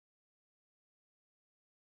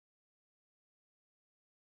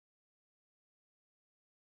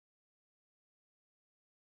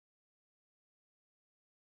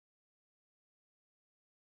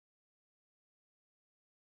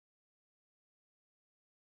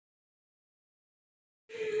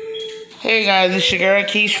Hey guys, it's your girl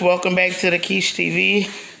Keish. Welcome back to the Keish TV.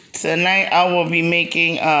 Tonight I will be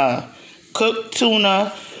making cooked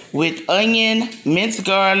tuna with onion, minced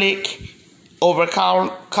garlic over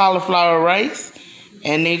cauliflower rice.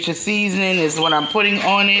 And nature seasoning is what I'm putting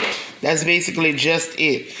on it. That's basically just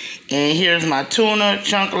it. And here's my tuna,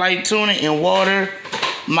 chunk light tuna in water.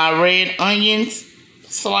 My red onions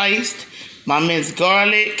sliced. My minced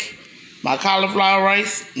garlic. My cauliflower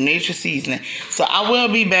rice, nature seasoning. So I will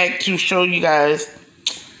be back to show you guys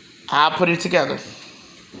how I put it together.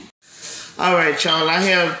 Alright y'all, I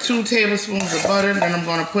have 2 tablespoons of butter that I'm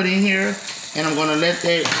going to put in here. And I'm going to let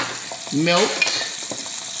that melt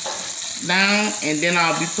down. And then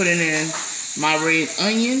I'll be putting in my red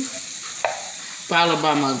onion, followed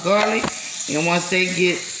by my garlic. And once they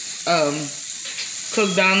get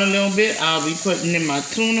cooked down a little bit, I'll be putting in my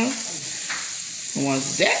tuna. And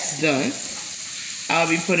once that's done, I'll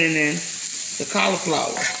be putting in the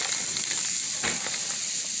cauliflower.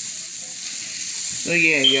 So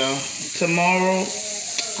yeah, y'all. Tomorrow,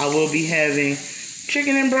 I will be having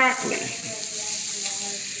chicken and broccoli.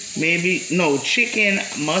 Chicken,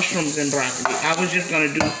 mushrooms, and broccoli. I was just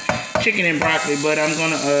going to do chicken and broccoli, but I'm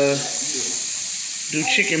going to do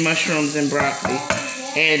chicken, mushrooms, and broccoli.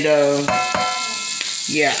 And,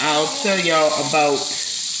 yeah, I'll tell y'all about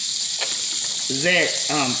that.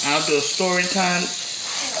 I'll do a story time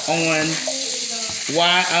on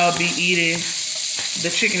why I'll be eating the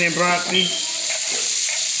chicken and broccoli.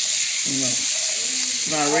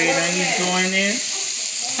 My red onions going in.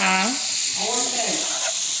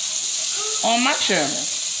 On my channel.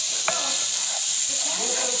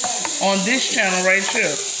 On this channel right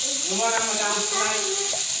here.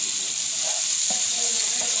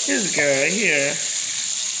 This girl here.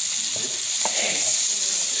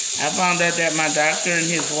 I found out that my doctor and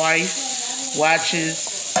his wife watches.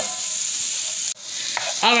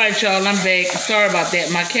 Alright y'all, I'm back. Sorry about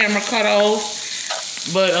that. My camera cut off.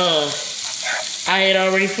 But I had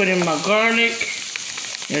already put in my garlic.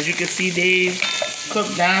 As you can see, they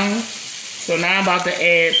cooked down. So now I'm about to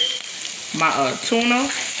add my tuna.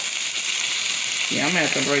 Yeah, I'm going to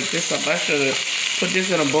have to break this up. I should have put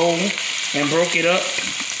this in a bowl and broke it up.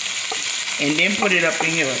 And then put it up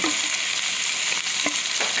in here.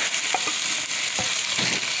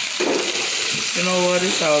 You know what?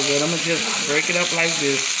 It's all good. I'm going to just break it up like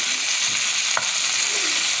this.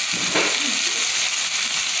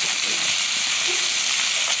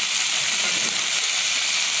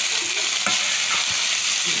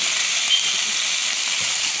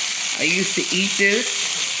 I used to eat this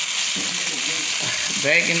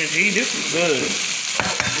back in the day. This is good.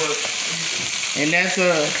 And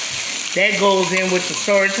that goes in with the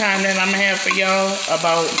story time that I'm going to have for y'all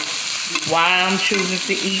about why I'm choosing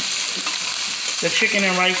to eat the chicken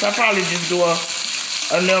and rice. I'll probably just do a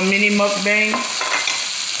little mini mukbang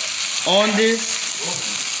on this.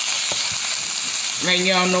 Letting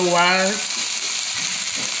y'all know why.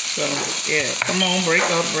 So, yeah. Come on, break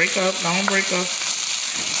up. Don't break up.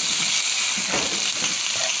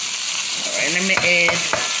 Alright, let me add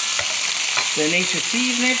the nature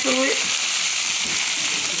seasoning to it.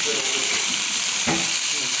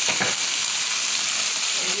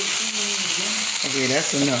 Okay,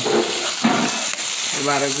 that's enough.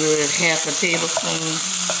 About a good half a tablespoon.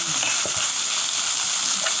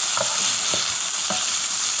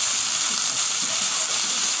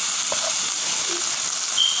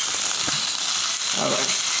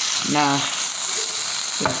 Alright. Now,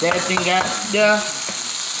 since that thing got done,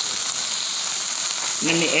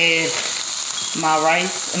 let me add my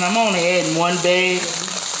rice. And I'm only adding 1 bag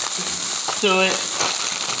to it.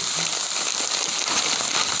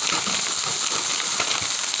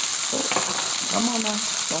 Come on now,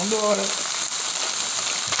 don't do all that.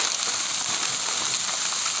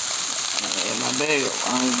 Add my bag of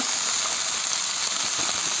rice.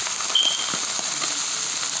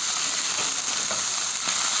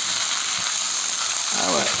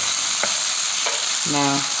 Alright.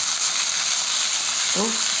 Now,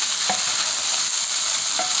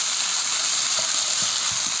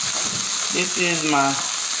 this is my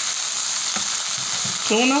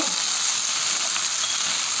tuna.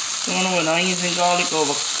 Tuna with onions and garlic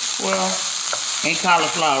over and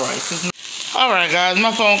cauliflower rice. Alright guys,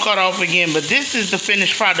 my phone cut off again, but this is the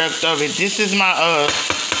finished product of it. This is my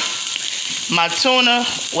my tuna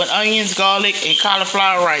with onions, garlic, and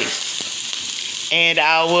cauliflower rice. And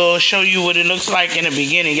I will show you what it looks like in the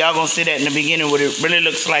beginning. Y'all gonna see that in the beginning, what it really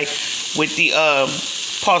looks like with the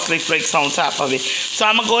parsley flakes on top of it. So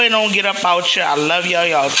I'm gonna go ahead and get up out here. I love y'all.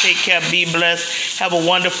 Y'all take care, be blessed, have a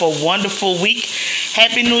wonderful, wonderful week.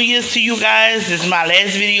 Happy New Year's to you guys. This is my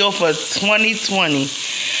last video for 2020.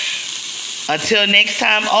 Until next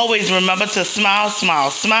time, always remember to smile,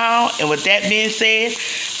 smile, smile. And with that being said,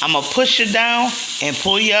 I'm going to push you down and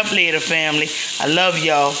pull you up later, family. I love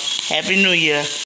y'all. Happy New Year.